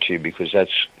refer to you, because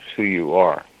that's who you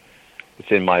are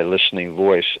within my listening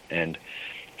voice. And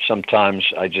sometimes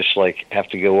I just have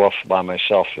to go off by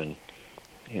myself and,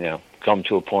 come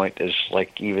to a point as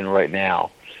even right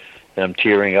now that I'm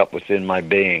tearing up within my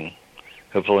being.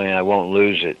 Hopefully I won't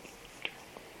lose it,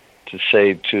 to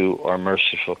say to our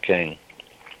merciful King,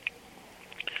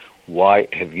 why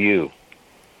have you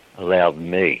allowed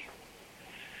me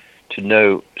to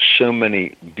know so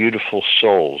many beautiful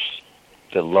souls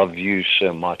that love you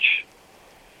so much,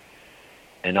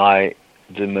 and I,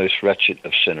 the most wretched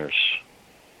of sinners?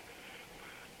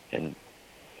 And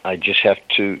I just have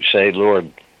to say,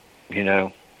 Lord,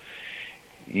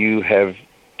 you have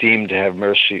deemed to have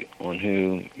mercy on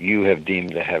whom you have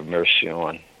deemed to have mercy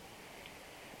on.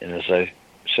 And as I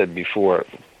said before,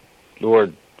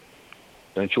 Lord,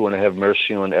 don't you want to have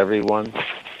mercy on everyone?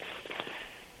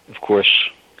 Of course,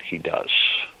 He does.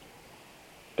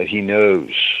 But He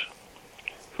knows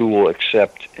who will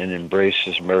accept and embrace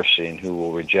His mercy and who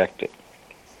will reject it.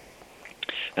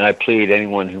 And I plead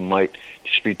anyone who might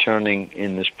just be turning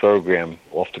in this program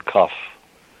off the cuff.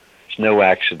 There's no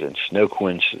accidents, no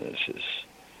coincidences.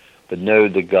 But know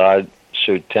that God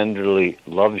so tenderly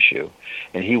loves you,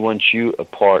 and He wants you a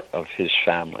part of His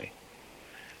family.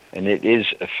 And it is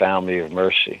a family of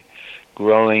mercy,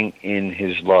 growing in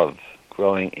His love,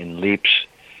 growing in leaps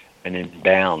and in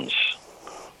bounds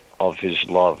of His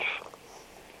love.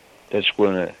 That's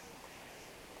going to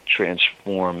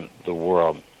transform the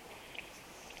world.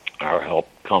 Our help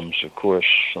comes, of course,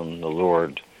 from the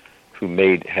Lord who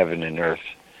made heaven and earth,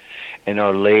 and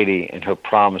Our Lady and her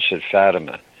promise at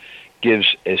Fatima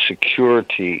gives a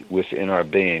security within our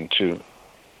being to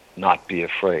not be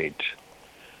afraid.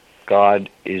 God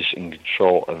is in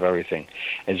control of everything.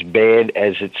 As bad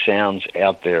as it sounds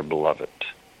out there, beloved,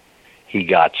 He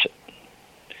got it.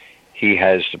 He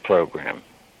has the program.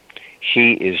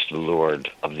 He is the Lord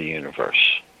of the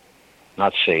universe,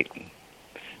 not Satan,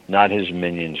 not his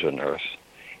minions on earth.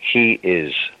 He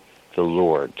is the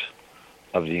Lord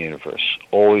of the universe.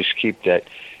 Always keep that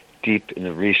deep in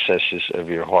the recesses of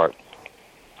your heart.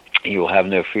 You will have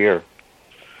no fear.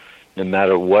 No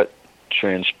matter what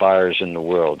transpires in the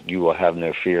world, you will have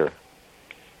no fear,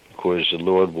 because the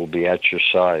Lord will be at your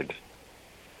side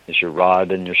as your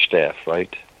rod and your staff,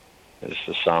 right? As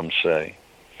the Psalms say.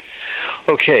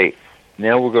 Okay,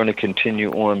 now we're going to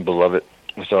continue on, beloved,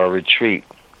 with our retreat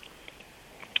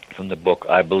from the book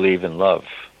I Believe in Love.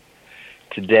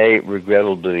 Today,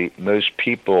 regrettably, most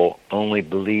people only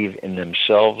believe in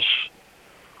themselves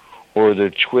or their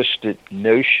twisted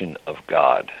notion of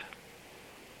God.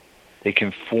 They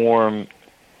conform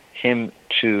Him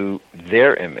to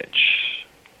their image,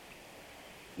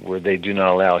 where they do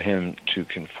not allow Him to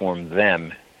conform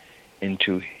them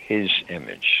into His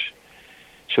image.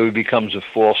 So He becomes a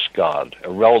false God, a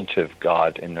relative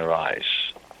God in their eyes,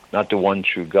 not the one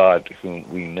true God whom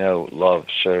we know, love,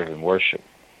 serve, and worship,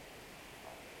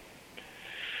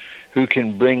 who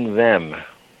can bring them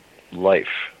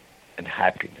life and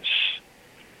happiness.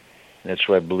 And that's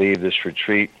why I believe this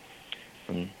retreat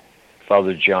from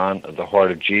Father John of the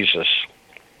Heart of Jesus,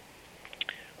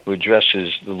 who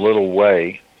addresses the little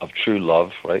way of true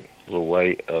love, right? The little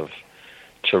way of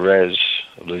Therese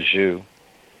of Lisieux,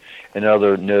 and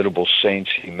other notable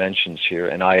saints he mentions here.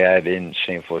 And I add in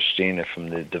St. Faustina from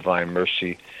the Divine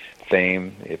Mercy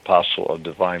fame, the Apostle of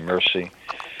Divine Mercy,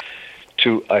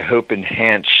 to, I hope,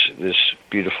 enhance this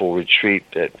beautiful retreat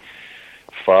that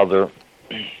Father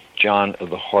John of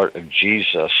the Heart of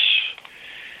Jesus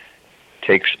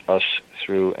takes us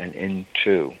through and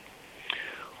into.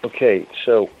 Okay,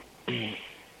 so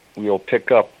we'll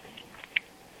pick up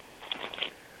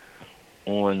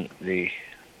on the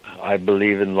I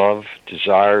believe in love,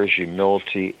 desires,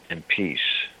 humility, and peace.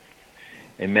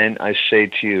 Amen, I say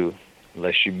to you,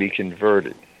 unless you be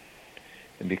converted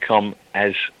and become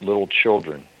as little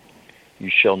children, you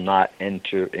shall not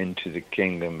enter into the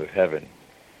kingdom of heaven.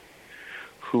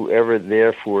 Whoever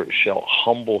therefore shall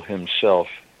humble himself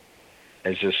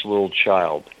as this little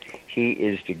child, he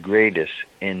is the greatest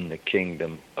in the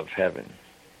kingdom of heaven.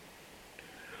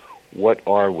 What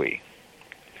are we?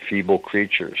 Feeble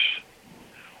creatures,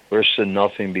 worse than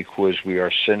nothing, because we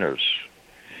are sinners.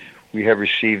 We have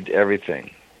received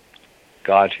everything.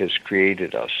 God has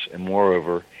created us, and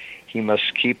moreover, He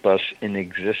must keep us in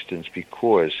existence,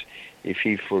 because if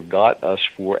He forgot us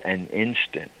for an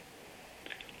instant,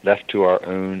 left to our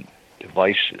own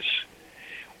devices,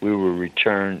 we will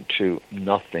return to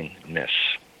nothingness.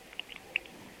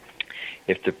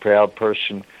 If the proud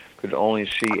person could only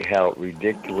see how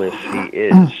ridiculous he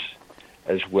is,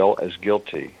 as well as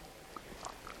guilty,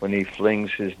 when he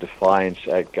flings his defiance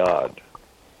at God.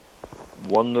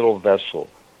 One little vessel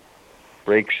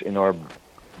breaks in our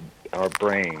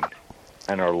brain,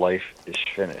 and our life is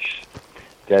finished.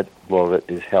 That, beloved,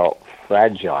 is how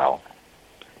fragile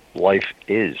life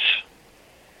is.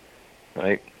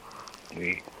 Right?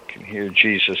 We can hear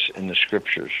Jesus in the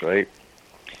Scriptures, right?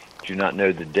 Do not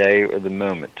know the day or the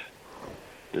moment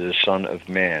that the Son of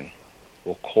Man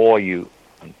will call you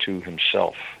unto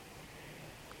Himself.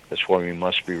 That's why we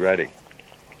must be ready.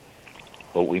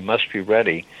 But we must be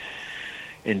ready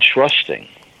in trusting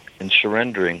and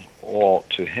surrendering all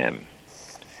to Him.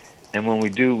 And when we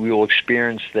do, we will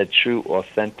experience that true,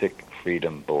 authentic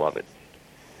freedom, beloved.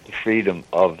 The freedom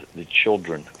of the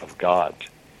children of God,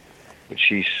 which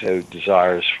He so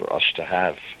desires for us to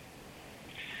have.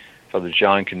 Father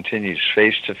John continues,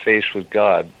 face to face with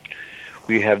God,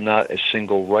 we have not a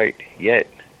single right, yet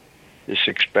this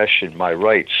expression, my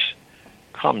rights,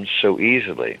 comes so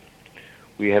easily.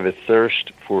 We have a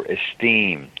thirst for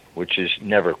esteem, which is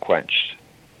never quenched.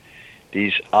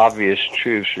 These obvious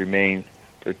truths remain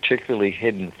particularly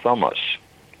hidden from us.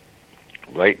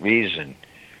 Right reason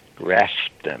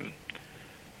grasps them,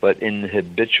 but in the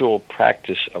habitual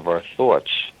practice of our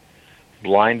thoughts,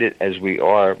 blinded as we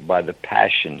are by the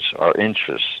passions, our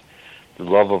interests, the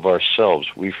love of ourselves,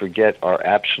 we forget our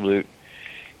absolute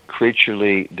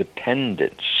creaturely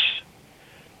dependence.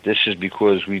 This is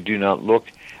because we do not look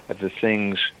at the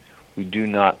things we do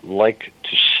not like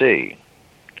to see.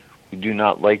 We do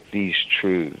not like these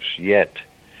truths, yet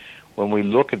when we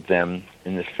look at them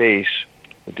in the face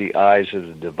with the eyes of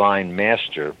the Divine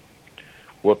Master,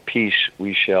 what peace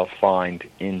we shall find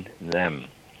in them.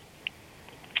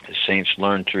 The saints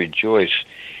learn to rejoice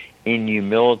in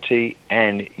humility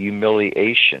and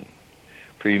humiliation.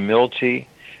 For humility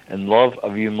and love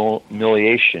of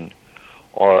humiliation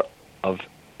are of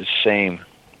the same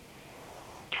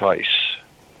price.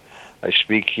 I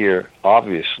speak here,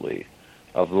 obviously,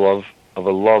 of a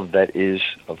love that is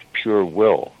of pure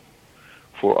will.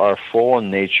 For our fallen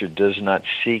nature does not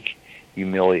seek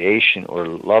humiliation or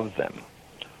love them.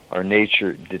 Our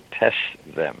nature detests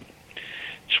them.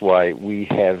 That's why we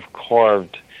have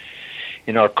carved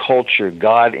in our culture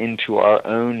God into our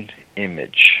own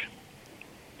image,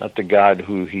 not the God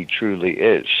who he truly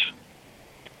is.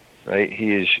 Right?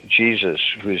 He is Jesus,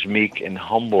 who is meek and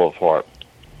humble of heart.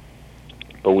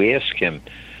 But we ask him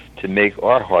to make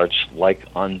our hearts like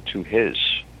unto his.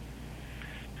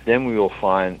 Then we will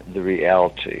find the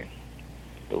reality,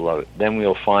 beloved. Then we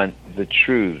will find the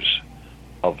truths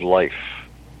of life.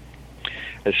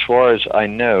 As far as I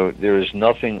know, there is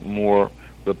nothing more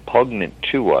repugnant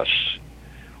to us,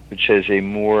 which has a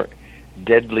more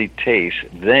deadly taste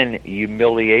than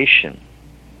humiliation.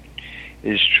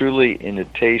 It is truly in the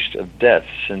taste of death,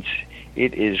 since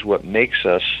it is what makes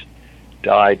us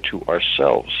die to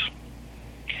ourselves.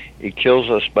 It kills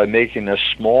us by making us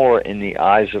smaller in the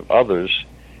eyes of others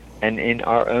and in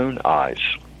our own eyes.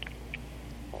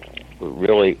 But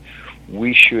really,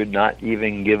 we should not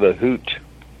even give a hoot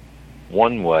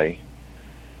one way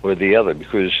or the other,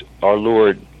 because our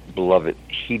Lord, beloved,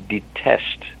 he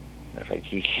detests, in fact,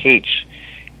 he hates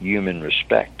human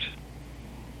respect.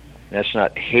 That's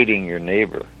not hating your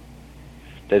neighbor.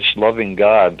 That's loving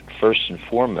God first and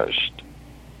foremost.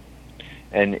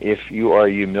 And if you are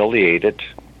humiliated,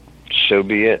 so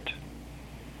be it.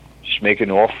 Just make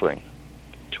an offering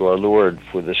to our Lord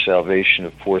for the salvation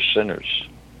of poor sinners.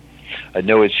 I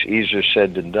know it's easier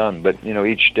said than done, but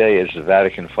each day, as the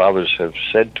Vatican Fathers have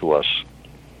said to us,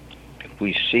 if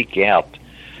we seek out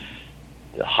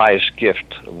the highest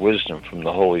gift of wisdom from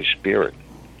the Holy Spirit,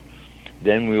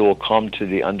 then we will come to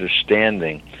the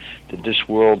understanding that this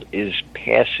world is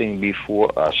passing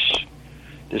before us.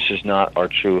 This is not our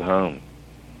true home.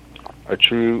 Our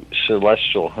true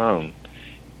celestial home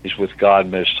is with God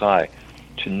Most High,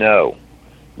 to know,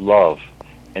 love,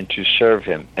 and to serve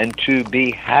him, and to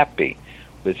be happy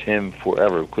with him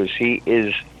forever, because he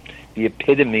is the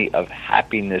epitome of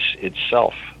happiness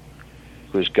itself,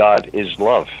 because God is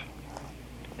love.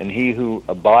 And he who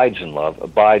abides in love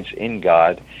abides in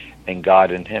God, and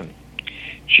God in him.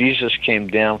 Jesus came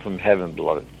down from heaven,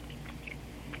 beloved.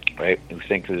 Right? We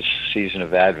think of this season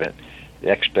of Advent, the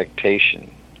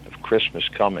expectation of Christmas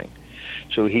coming.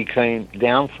 So he came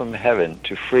down from heaven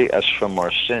to free us from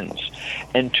our sins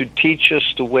and to teach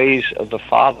us the ways of the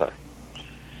Father,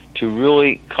 to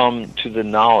really come to the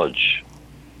knowledge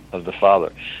of the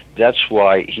Father. That's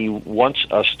why he wants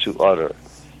us to utter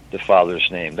the Father's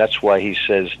name. That's why he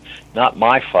says, not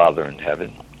my Father in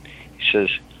heaven. He says,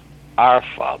 our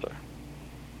Father,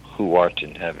 who art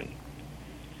in heaven.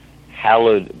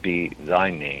 Hallowed be thy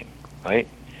name, right?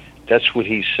 That's what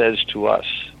he says to us,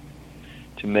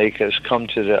 to make us come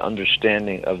to the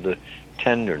understanding of the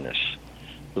tenderness,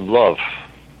 the love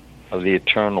of the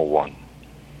Eternal One.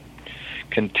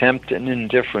 Contempt and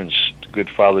indifference, good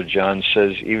Father John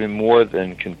says, even more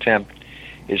than contempt,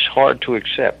 is hard to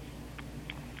accept.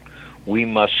 We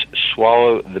must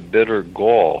swallow the bitter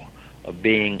gall of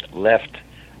being left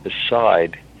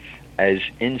aside as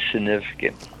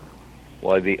insignificant,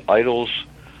 while the idols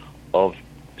of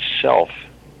self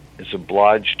is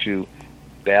obliged to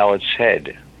bow its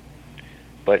head.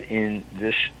 But in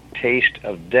this taste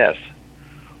of death,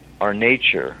 our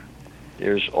nature,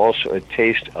 there's also a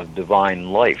taste of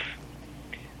divine life,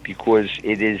 because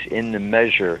it is in the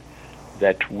measure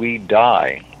that we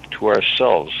die to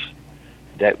ourselves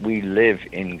that we live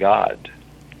in God,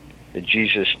 that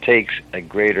Jesus takes a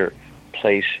greater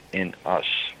place in us.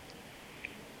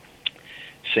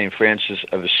 St. Francis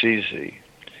of Assisi,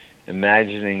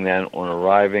 imagining that on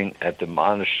arriving at the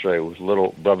monastery with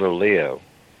little brother Leo,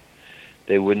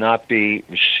 they would not be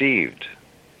received,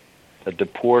 that the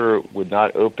porter would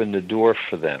not open the door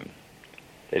for them,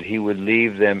 that he would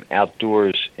leave them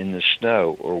outdoors in the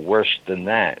snow, or worse than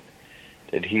that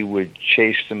he would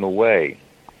chase them away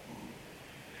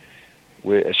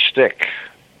with a stick.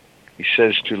 He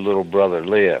says to little brother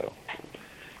Leo,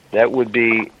 that would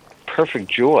be perfect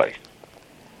joy.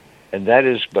 And that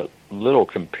is but little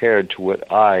compared to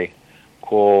what I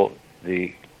call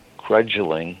the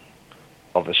credulling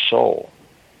of a soul,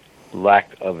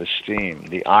 lack of esteem,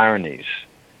 the ironies,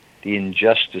 the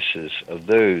injustices of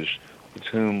those with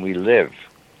whom we live,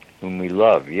 whom we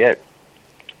love. Yet,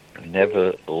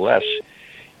 nevertheless,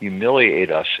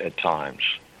 humiliate us at times,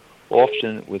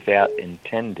 often without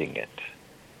intending it.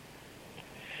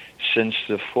 Since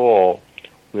the fall,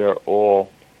 we are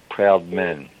all proud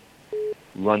men.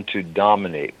 We want to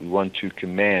dominate. We want to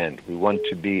command. We want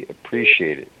to be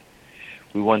appreciated.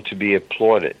 We want to be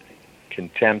applauded.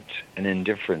 Contempt and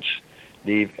indifference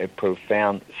leave a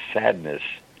profound sadness,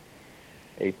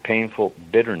 a painful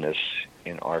bitterness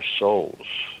in our souls.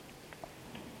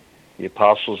 The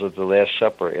apostles at the Last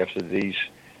Supper, after these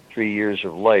 3 years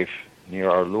of life near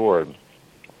our Lord,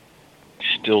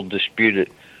 still disputed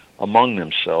among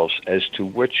themselves as to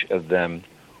which of them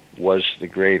was the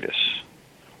greatest.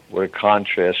 What a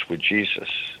contrast with Jesus.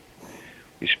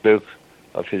 We spoke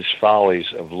of his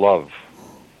follies of love.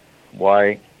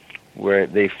 Why were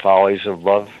they follies of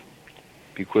love?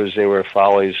 Because they were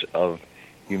follies of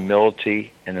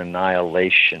humility and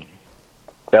annihilation.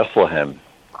 Bethlehem,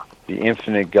 the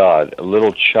infinite God, a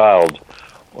little child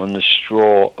on the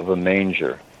straw of a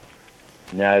manger.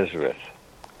 Nazareth,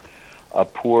 a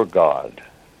poor God,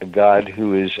 a God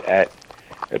who is an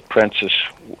apprenticed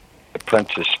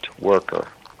worker,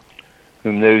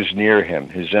 whom those near him,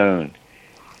 his own,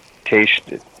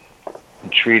 tasted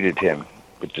and treated him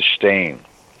with disdain.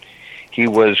 He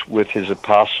was with his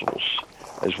apostles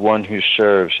as one who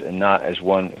serves and not as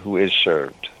one who is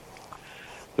served.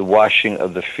 The washing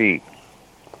of the feet,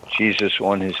 Jesus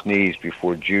on his knees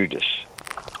before Judas,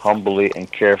 humbly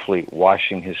and carefully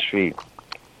washing his feet.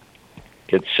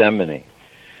 Gethsemane,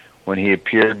 when he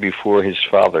appeared before his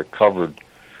Father covered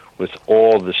with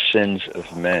all the sins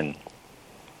of men.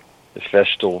 The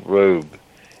festal robe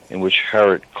in which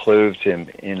Herod clothed him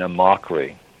in a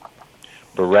mockery.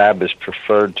 Barabbas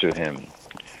preferred to him,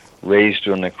 raised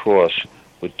on the cross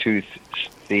with 2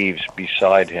 thieves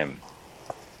beside him.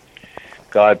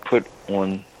 God put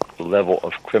on the level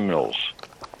of criminals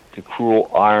the cruel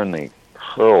irony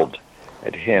hurled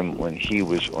at him when he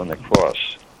was on the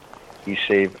cross. He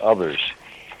saved others.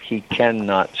 He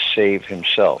cannot save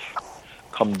himself.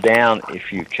 Come down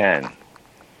if you can.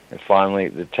 And finally,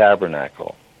 the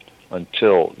tabernacle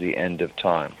until the end of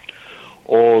time.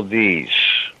 All these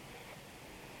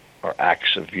are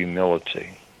acts of humility,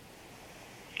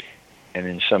 and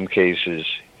in some cases,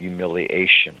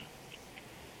 humiliation.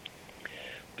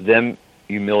 But them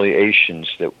humiliations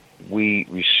that we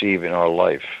receive in our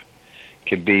life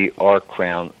can be our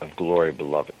crown of glory,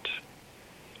 beloved.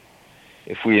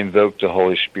 If we invoke the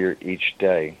Holy Spirit each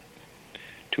day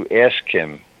to ask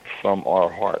him from our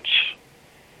hearts,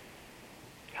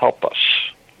 help us.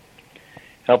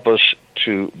 Help us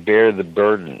to bear the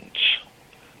burdens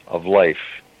of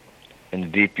life and the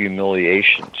deep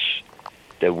humiliations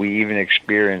that we even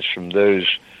experience from those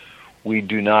we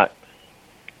do not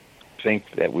think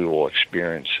that we will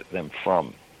experience them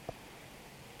from.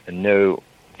 And know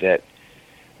that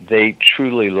they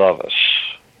truly love us.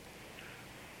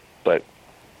 But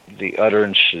the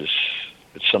utterances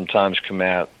that sometimes come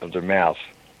out of their mouth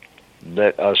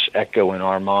let us echo in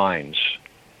our minds,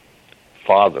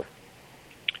 Father,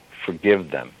 forgive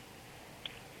them,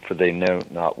 for they know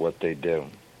not what they do.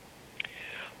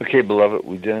 Okay, beloved,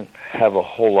 we don't have a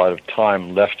whole lot of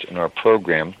time left in our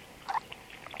program,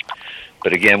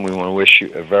 but again, we want to wish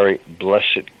you a very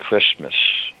blessed Christmas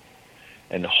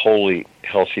and a holy,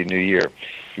 healthy New Year.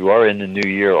 You are in the new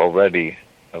year already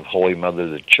of Holy Mother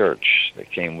of the Church that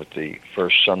came with the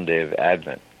first Sunday of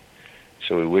Advent.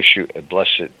 So we wish you a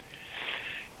blessed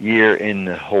year in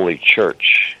the Holy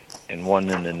Church and one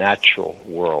in the natural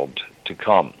world to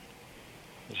come.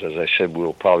 As I said, we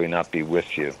will probably not be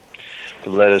with you.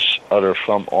 But let us utter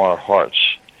from our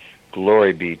hearts,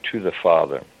 glory be to the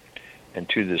Father, and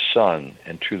to the Son,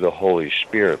 and to the Holy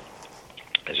Spirit,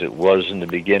 as it was in the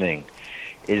beginning,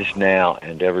 is now,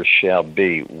 and ever shall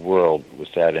be, world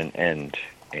without an end.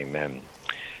 Amen.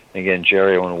 Again,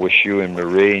 Jerry, I want to wish you and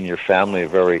Marie and your family a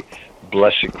very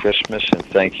blessed Christmas, and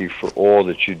thank you for all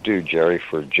that you do, Jerry,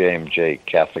 for JMJ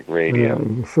Catholic Radio.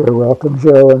 You're sure welcome,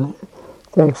 Joe, and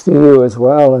thanks to you as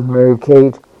well, and Mary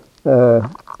Kate.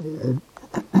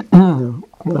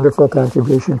 Wonderful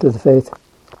contribution to the faith.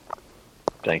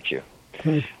 Thank you.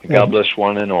 God bless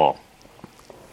one and all.